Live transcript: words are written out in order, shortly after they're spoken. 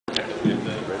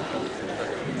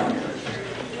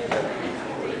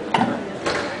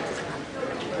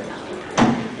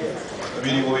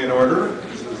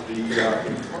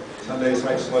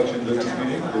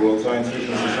World Science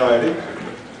Fiction Society.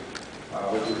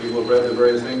 Hopefully people have read the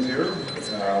various things here.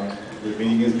 The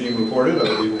meeting is being recorded.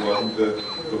 Other people are welcome to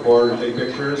record or take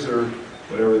pictures or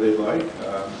whatever they'd like.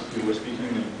 People are speaking,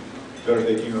 and better if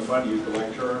they came up front, use the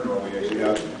lectern, or we actually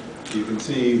have, you can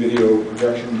see video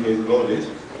projection capabilities.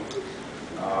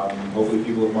 Hopefully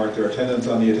people have marked their attendance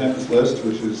on the attendance list,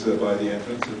 which is by the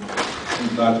entrance, and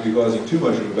seems not to be causing too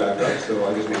much of a backup, so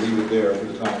I guess we'll leave it there for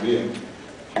the time being. If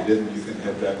you didn't, you can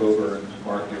head back over and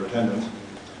mark your attendance.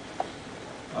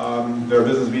 There are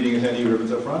business meeting attendee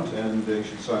ribbons up front, and they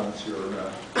should silence your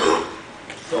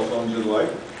cell phones or the like.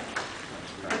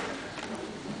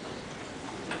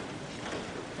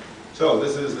 So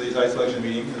this is the site selection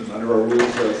meeting, and under our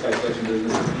rules, site selection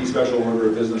business is the special order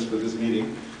of business for this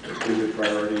meeting. It's given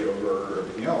priority over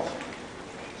everything else.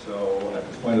 So at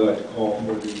this point, I'd like to call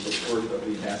for the report of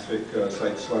the NASFiC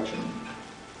site selection.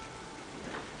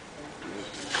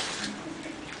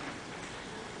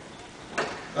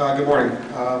 Good morning.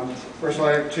 First,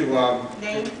 I'd like to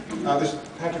this is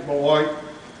Patrick Malloy,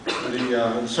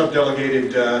 the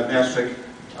sub-delegated NASFiC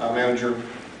manager.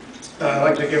 I'd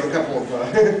like to give a couple of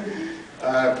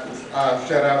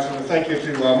shout-outs and thank you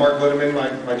to Mark Litterman,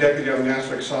 my deputy on the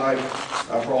NASFiC side,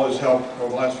 for all his help over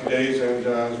the last few days, and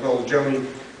as well as Joni,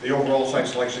 the overall site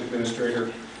selection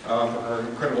administrator, for her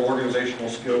incredible organizational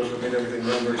skills that made everything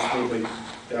run very smoothly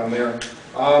down there.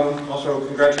 Also,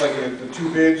 congratulating the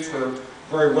two bids for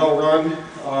very well run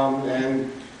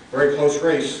and very close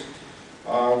race.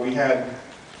 We had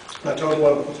a total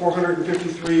of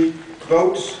 453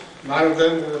 votes. 9 of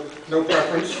them were no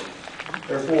preference.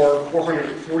 Therefore,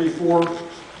 444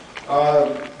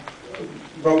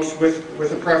 votes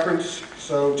with a preference.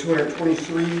 So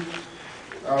 223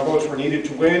 votes were needed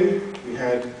to win. We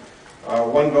had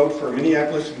 1 vote for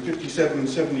Minneapolis in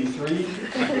 5773.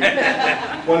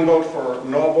 1 vote for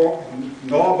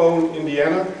Gnawbone,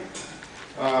 Indiana.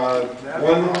 None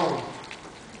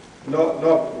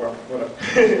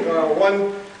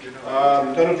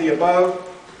of the above.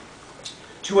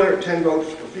 210 votes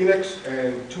for Phoenix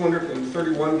and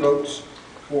 231 votes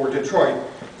for Detroit.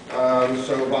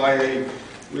 So by a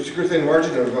thin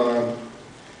margin of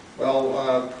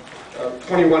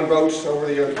 21 votes over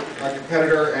the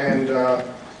competitor, and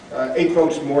 8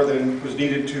 votes more than was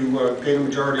needed to gain a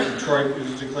majority. Detroit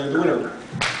is declared the winner.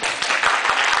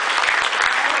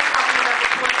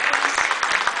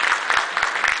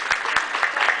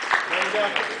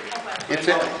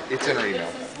 It's in her email.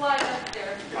 I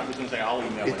was going to say, I'll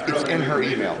email it. It's in her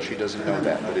email. She doesn't know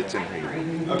that, but it's in her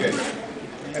email. Okay.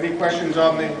 Any questions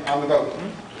on the vote?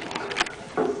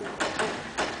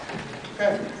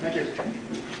 Okay. Thank you.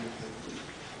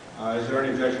 Is there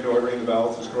any objection to ordering the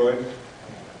ballots destroyed?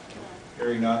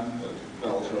 Hearing none, the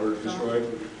ballots are ordered destroyed.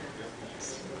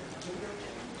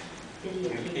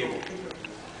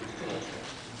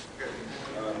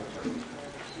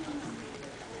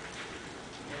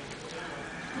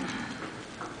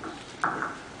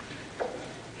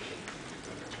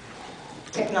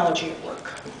 Technology at work.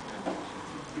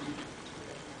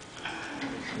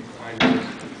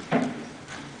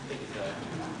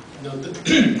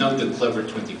 Not the clever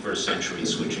 21st century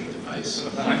switching device.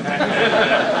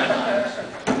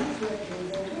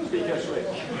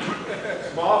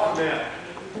 Small command.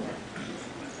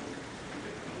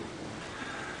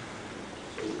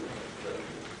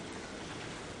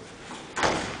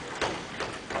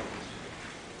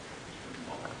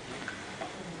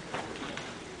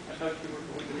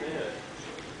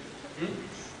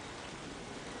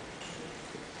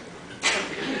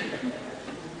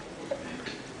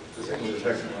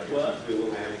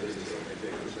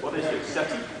 What is it?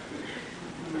 Sexy? It's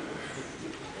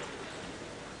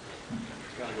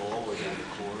got to go all the way down the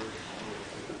core.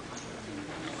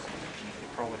 It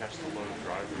probably has to load a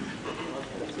driver.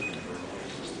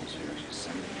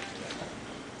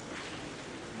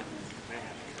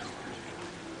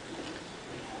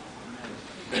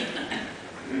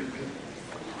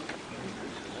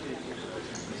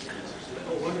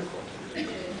 Oh, wonderful.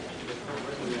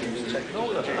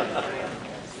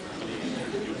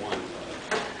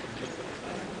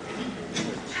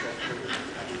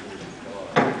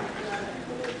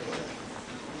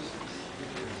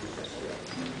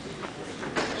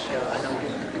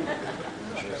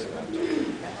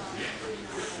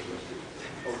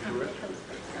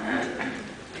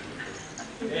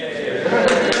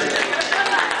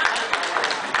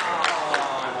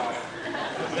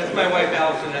 That's my wife,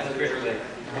 Allison. That's a greater lake.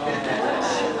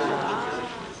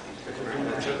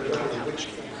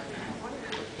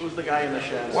 Who's the guy in the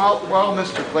shed? Well,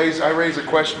 Mr. Glazer, I raise a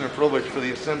question of privilege for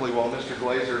the assembly while Mr.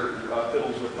 Glazer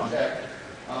fiddles with the tech.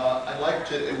 I'd like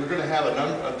to, we're going to have a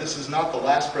number, this is not the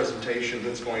last presentation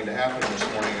that's going to happen this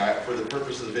morning. For the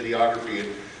purpose of the videography,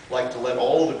 I'd like to let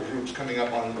all of the groups coming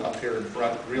up here in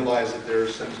front realize that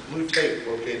there's some blue tape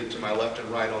located to my left and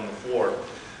right on the floor.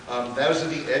 Those are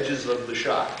the edges of the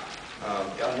shot.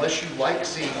 Unless you like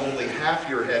seeing only half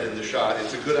your head in the shot,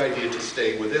 it's a good idea to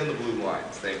stay within the blue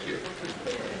lines. Thank you.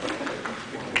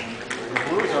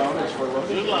 Blue zone is for the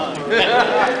blue line.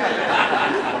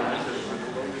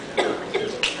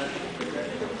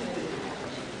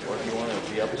 Or if you want to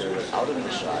be up there out of the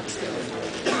shot.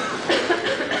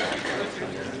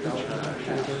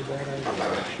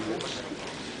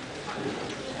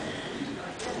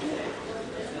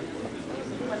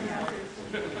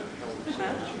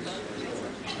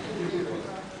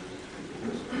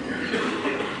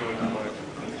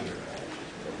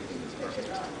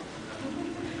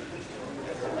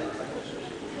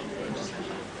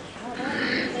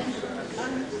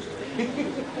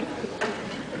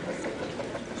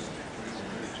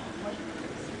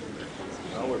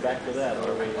 Oh, we're back to that,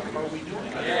 are we? How are we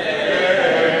doing?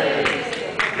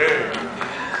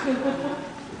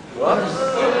 Whoops.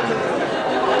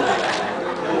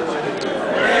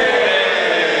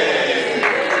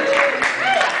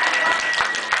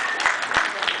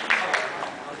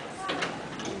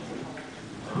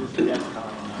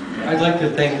 I'd like to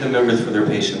thank the members for their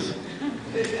patience.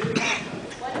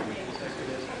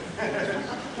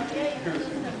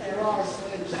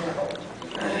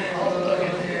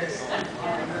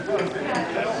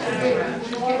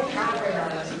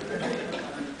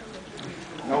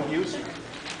 No music.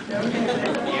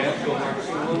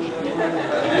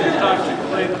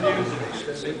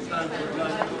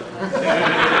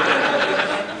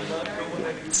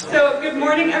 So, good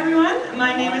morning, everyone.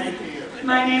 My name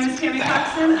is Tammy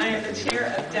Coxon. I am the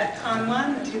chair of Detcon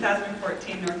 1, the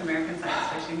 2014 North American Science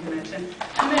Fiction Convention.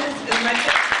 And this is my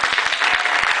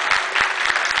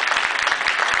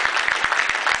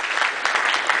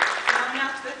going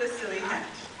out with a silly hat.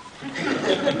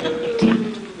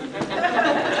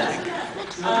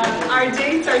 Our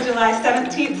dates are July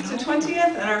 17th to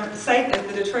 20th, and our site is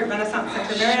the Detroit Renaissance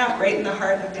Center Marriott, right in the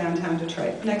heart of downtown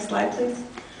Detroit. Next slide, please.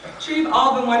 I'm sure you've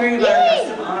all been wondering about our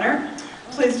guest of honor.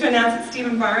 Pleased to announce that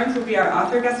Stephen Barnes will be our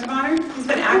author guest of honor. He's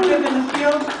been active in the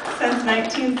field since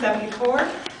 1974.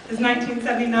 His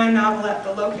 1979 novelette,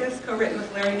 The Locust, co-written with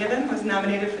Larry Niven, was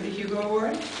nominated for the Hugo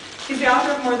Award. He's the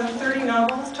author of more than 30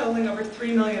 novels, totaling over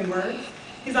 3 million words.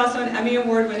 He's also an Emmy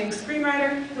Award-winning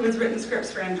screenwriter who has written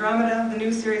scripts for Andromeda, the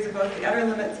new series of both The Outer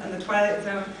Limits and The Twilight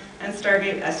Zone, and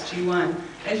Stargate SG-1.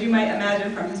 As you might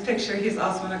imagine from his picture, he's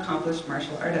also an accomplished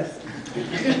martial artist.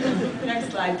 Next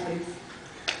slide, please.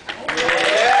 I'm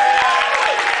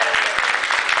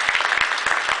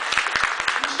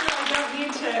sure I don't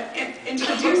need to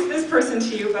introduce this person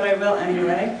to you, but I will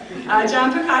anyway.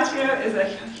 John Piccaccio is a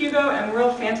Hugo and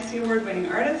World Fantasy Award-winning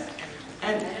artist,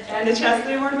 and a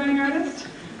Chesley Award-winning artist,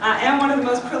 and one of the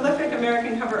most prolific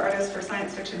American cover artists for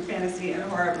science fiction, fantasy, and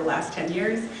horror of the last 10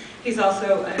 years. He's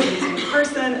also an amazing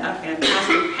person, a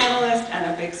fantastic panelist, and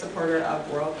a big supporter of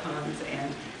WorldCons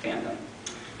and fandom.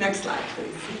 Next slide,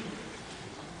 please.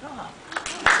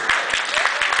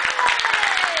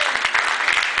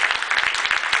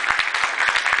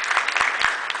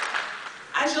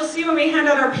 As you'll see when we hand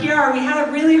out our PR, we had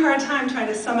a really hard time trying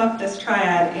to sum up this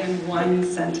triad in one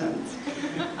sentence.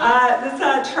 This is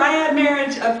a triad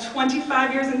marriage of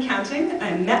 25 years and counting,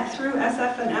 and met through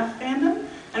SF&F fandom,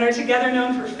 and are together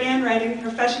known for fan writing,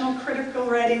 professional critical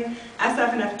writing,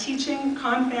 SF&F teaching,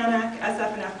 Confanac,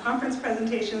 SF&F conference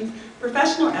presentations,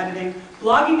 professional editing,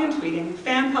 blogging and tweeting,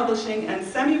 fan publishing, and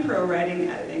semi-pro writing,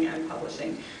 editing, and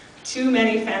publishing. Too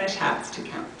many fanish hats to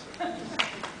count.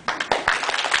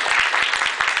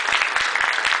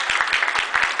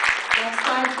 Next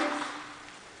slide, please.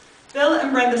 Bill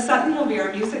and Brenda Sutton will be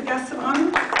our music guests of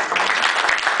honor.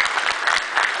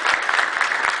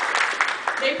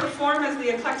 They perform as the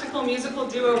eclectical musical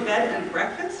duo Bed and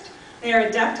Breakfast. They are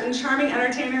adept and charming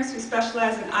entertainers who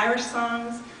specialize in Irish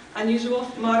songs, unusual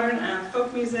modern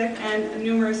folk music, and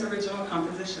numerous original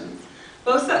compositions.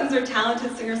 Both Suttons are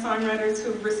talented singer-songwriters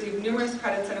who have received numerous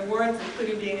credits and awards,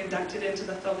 including being inducted into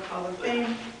the Folk Hall of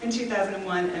Fame in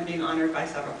 2001 and being honored by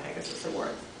several Pegasus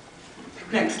Awards.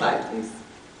 Next slide, please.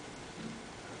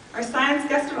 Our science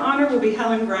guest of honor will be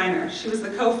Helen Greiner. She was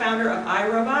the co-founder of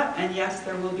iRobot, and yes,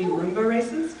 there will be Roomba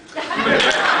races.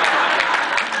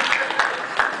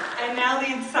 And now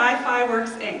leads Sci-Fi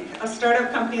Works, Inc., a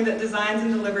startup company that designs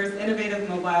and delivers innovative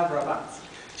mobile robots.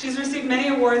 She's received many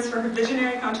awards for her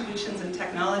visionary contributions in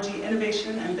technology,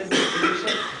 innovation, and business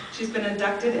leadership. She's been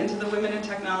inducted into the Women in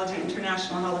Technology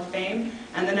International Hall of Fame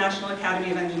and the National Academy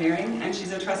of Engineering, and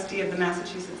she's a trustee of the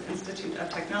Massachusetts Institute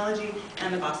of Technology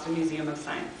and the Boston Museum of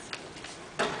Science.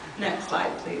 Next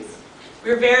slide, please.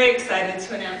 We're very excited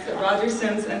to announce that Roger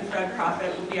Sims and Fred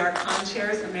Proffitt will be our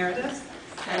con-chairs emeritus,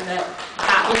 and that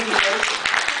will be great.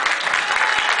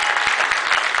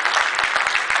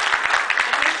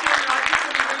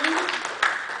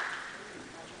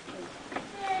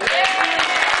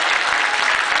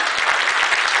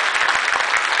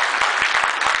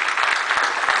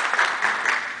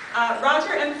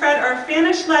 Roger and Fred are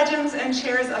Spanish legends and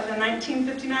chairs of the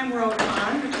 1959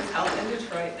 WorldCon, which was held in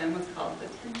Detroit and was called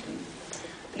Detcon.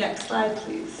 Next slide,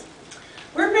 please.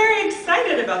 We're very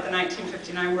excited about the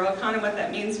 1959 WorldCon and what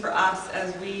that means for us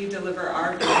as we deliver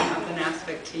our vision of the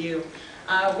NASFiC to you.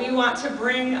 We want to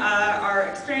bring our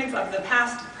experience of the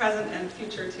past, present, and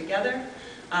future together.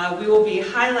 We will be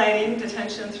highlighting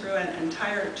detention through an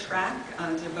entire track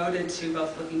devoted to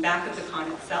both looking back at the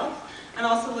con itself and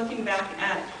also looking back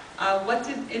at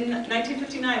in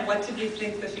 1959, what did we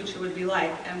think the future would be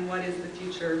like, and what is the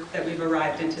future that we've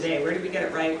arrived in today? Where did we get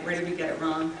it right? Where did we get it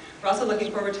wrong? We're also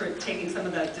looking forward to taking some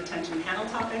of the detention panel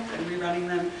topics and rerunning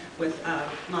them with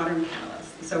modern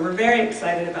panelists. So we're very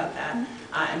excited about that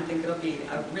and think it'll be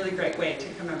a really great way to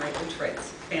commemorate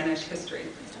Detroit's Spanish history.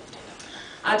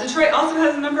 Detroit also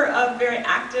has a number of very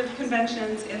active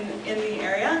conventions in the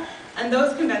area, and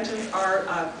those conventions are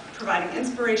providing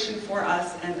inspiration for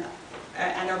us and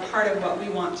are part of what we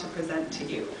want to present to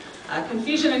you.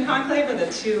 Confusion and Conclave are the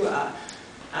two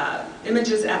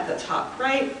images at the top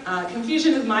right.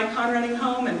 Confusion is my con running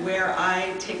home and where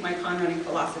I take my con running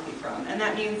philosophy from. And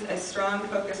that means a strong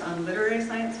focus on literary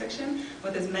science fiction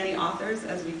with as many authors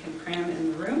as we can cram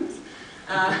in the rooms.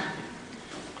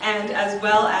 And as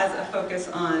well as a focus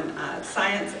on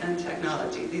science and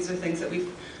technology. These are things that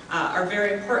are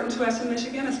very important to us in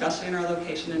Michigan, especially in our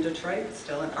location in Detroit. It's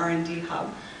still an R&D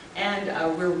hub. And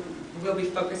we'll be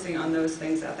focusing on those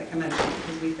things at the convention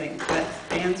because we think that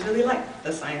fans really like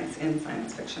the science in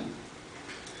science fiction.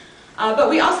 But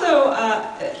we also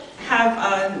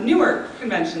have newer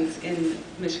conventions in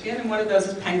Michigan, and one of those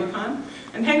is PenguinCon.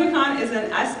 And PenguinCon is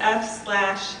an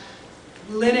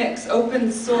SF/Linux open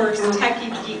source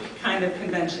techie geek kind of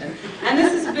convention. And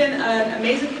this has been an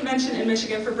amazing convention in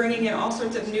Michigan for bringing in all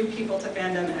sorts of new people to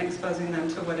fandom and exposing them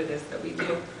to what it is that we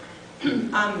do.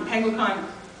 PenguinCon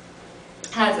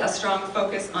has a strong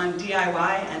focus on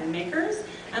DIY and makers,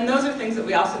 and those are things that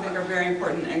we also think are very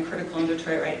important and critical in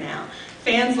Detroit right now.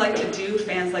 Fans like to do,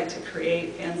 fans like to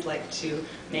create, fans like to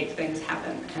make things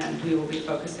happen, and we will be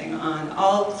focusing on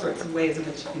all sorts of ways in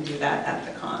which you can do that at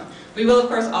the con. We will, of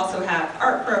course, also have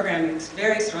art programming,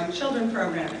 very strong children's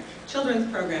programming,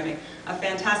 a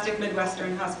fantastic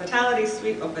Midwestern hospitality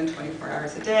suite open 24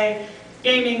 hours a day,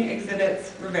 gaming,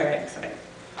 exhibits. We're very excited.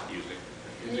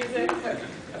 Music,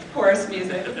 of course,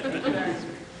 music.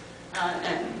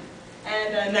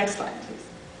 And next slide, please.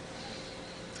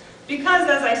 Because,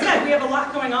 as I said, we have a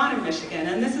lot going on in Michigan,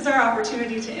 and this is our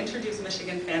opportunity to introduce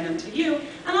Michigan fandom to you,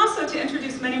 and also to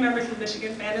introduce many members of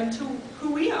Michigan fandom to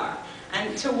who we are,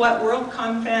 and to what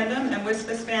WorldCon fandom and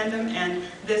WSFS fandom and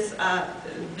this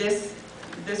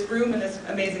room and this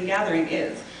amazing gathering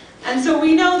is. And so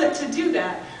we know that to do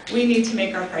that, we need to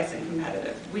make our pricing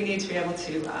competitive. We need to be able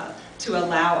to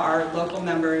allow our local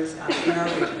members in our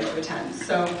region to attend.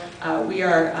 So we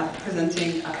are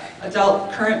presenting these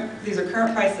are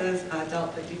current prices,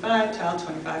 adult 55, child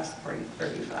 25, supporting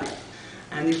 35.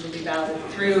 And these will be valid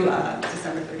through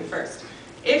December 31st.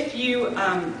 If you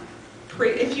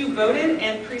voted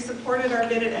and pre-supported our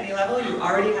bid at any level, you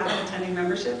already have an attending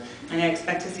membership, and I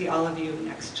expect to see all of you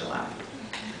next July.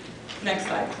 Next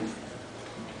slide, please.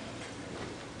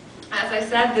 As I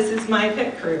said, this is my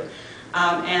pit crew.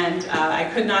 I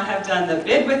could not have done the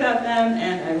bid without them,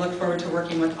 and I look forward to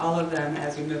working with all of them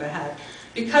as we move ahead.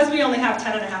 Because we only have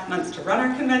 10.5 months to run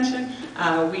our convention,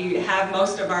 we have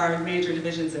most of our major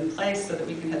divisions in place so that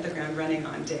we can hit the ground running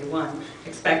on day one.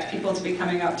 Expect people to be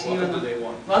coming up to you in the day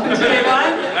one. Welcome to day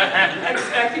one.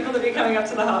 Expect people to be coming up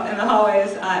to in the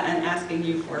hallways and asking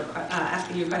you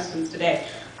questions today.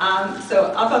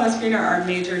 So up on the screen are our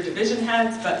major division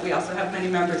heads, but we also have many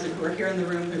members who are here in the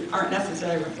room who aren't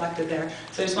necessarily reflected there.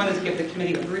 So I just wanted to give the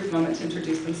committee a brief moment to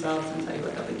introduce themselves and tell you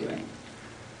what they'll be doing.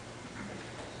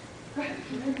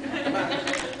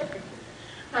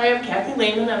 Hi, I'm Kathy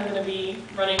Lehman. I'm going to be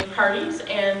running parties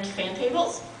and fan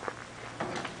tables.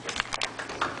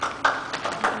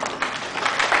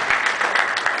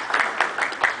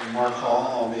 I'm Mark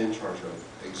Hall. I'll be in charge of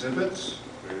exhibits.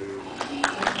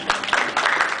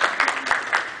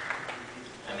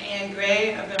 Ann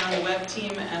Gray. I've been on the web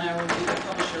team, and I will be the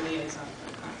publisher liaison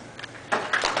for the conference.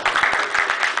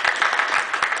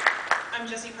 I'm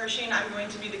Jessie Pershing. I'm going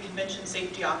to be the convention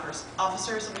safety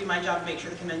officer, so it'll be my job to make sure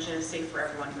the convention is safe for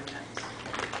everyone who attends.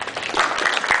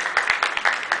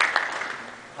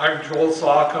 I'm Joel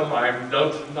Sockham.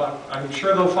 I'm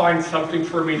sure they'll find something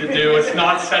for me to do. It's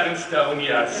not set in stone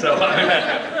yet, so.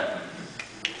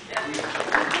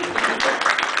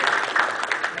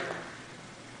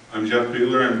 I'm Jeff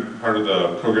Beeler. I'm part of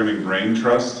the Programming Brain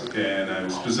Trust, and I'm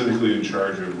specifically in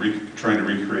charge of trying to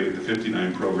recreate the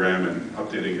 59 program and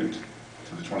updating it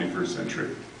to the 21st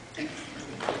century.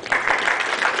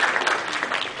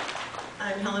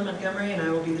 I'm Helen Montgomery, and I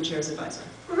will be the chair's advisor.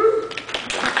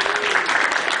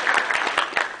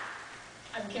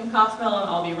 I'm Kim Kaufmel, and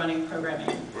I'll be running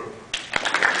programming.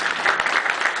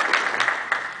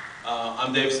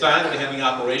 I'm Dave Stein, I'll be handling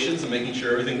operations and making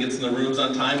sure everything gets in the rooms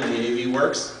on time and the AV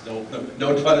works. No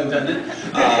pun intended. So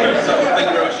thank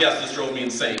you very much. Yes, this drove me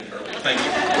insane earlier. Thank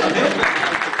you.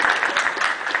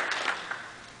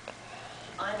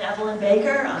 I'm Evelyn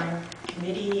Baker. I'm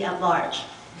committee at large.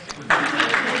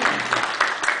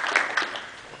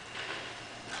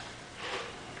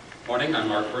 Morning, I'm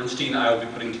Mark Bernstein. I will be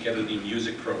putting together the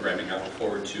music programming. I look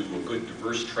forward to a good,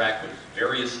 diverse track with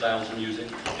various styles of music,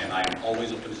 and I am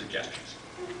always open to suggestions.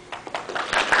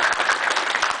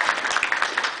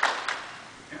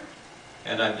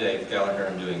 And I'm Dave Gallagher.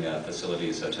 I'm doing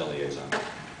facilities hotel liaison.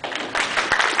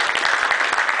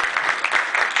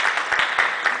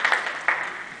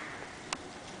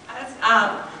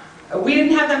 We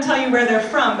didn't have them tell you where they're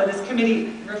from, but this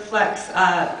committee reflects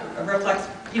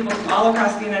people from all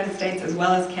across the United States as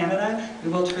well as Canada. We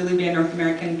will truly be a North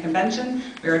American convention.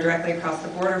 We are directly across the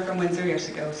border from Windsor. You have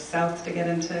to go south to get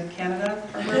into Canada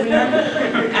from where we are.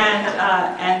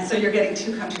 And so you're getting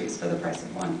two countries for the price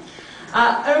of one.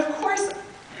 And of course,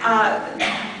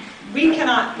 we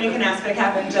cannot make an NASFiC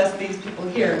happen, just these people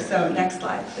here. So next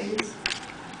slide, please.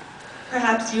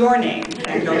 Perhaps your name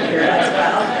can go here as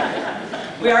well.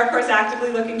 We are, of course, actively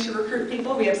looking to recruit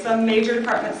people. We have some major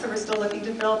departments that we're still looking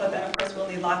to fill, but then, of course, we'll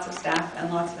need lots of staff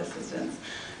and lots of assistance.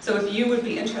 So if you would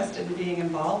be interested in being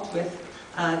involved with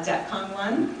Detcon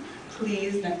 1,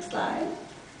 please, next slide.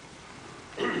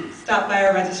 Stop by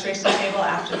our registration table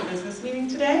after the business meeting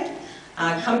today.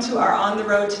 Come to our On the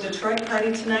Road to Detroit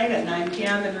party tonight at 9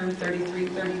 p.m. in room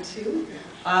 3332,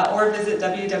 or visit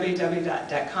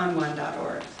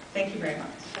www.detcon1.org. Thank you very much.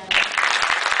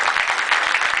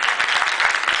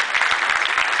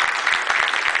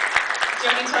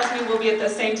 Joni tells me we'll be at the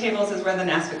same tables as where the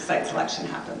NASFiC site selection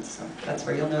happens, so that's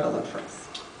where you'll know to look for us.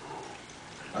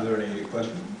 Are there any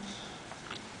questions?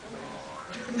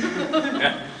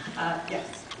 Yes.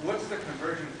 What's the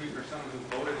conversion fee for someone who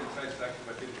voted in site selection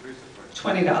but didn't pre-support?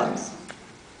 $20.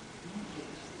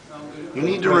 You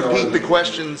need to repeat the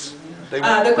questions.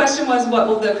 The question was, what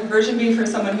will the conversion be for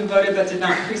someone who voted but did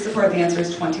not pre-support? The answer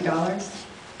is $20.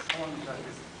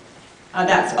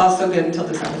 That's also good until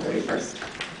December 31st.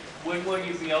 When will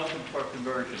you be open for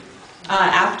conversion?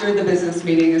 After the business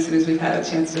meeting, as soon as we've had a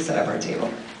chance to set up our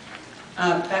table.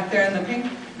 Back there in the pink.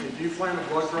 Do you plan a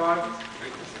blood drive?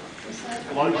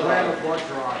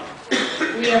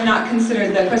 We have not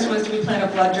considered, the question was, do we plan a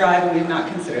blood drive, and we have not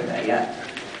considered that yet.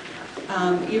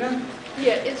 Eva?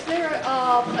 Yeah, is there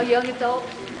a young adult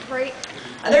rate?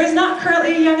 There is not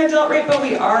currently a young adult rate, but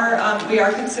we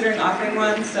are considering offering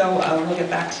one, so we'll get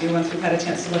back to you once we've had a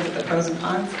chance to look at the pros and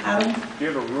cons. Adam? Do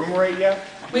you have a room rate yet?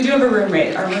 We do have a room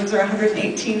rate. Our rooms are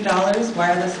 $118.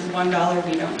 Wireless is $1.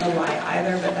 We don't know why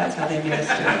either, but that's how they made us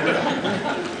do it.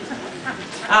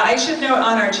 I should note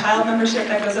on our child membership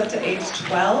that goes up to age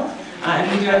 12, and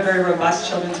we do have very robust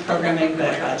children's programming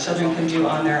that children can do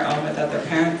on their own without their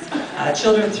parents.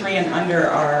 Children 3 and under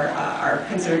are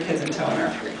considered kids in tow and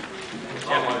are free.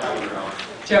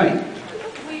 Joni.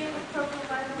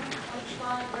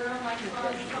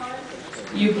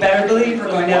 You better believe we're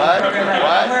going to have a program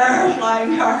about where are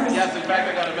flying cars. Yes, in fact,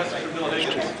 I got a message from Bill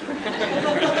Higgins.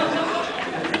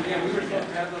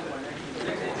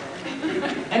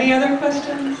 Any other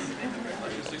questions?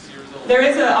 There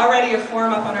is already a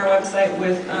form up on our website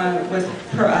with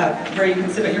where you can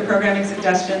submit your programming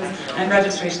suggestions, and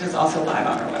registration is also live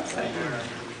on our website.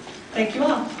 Thank you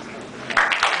all.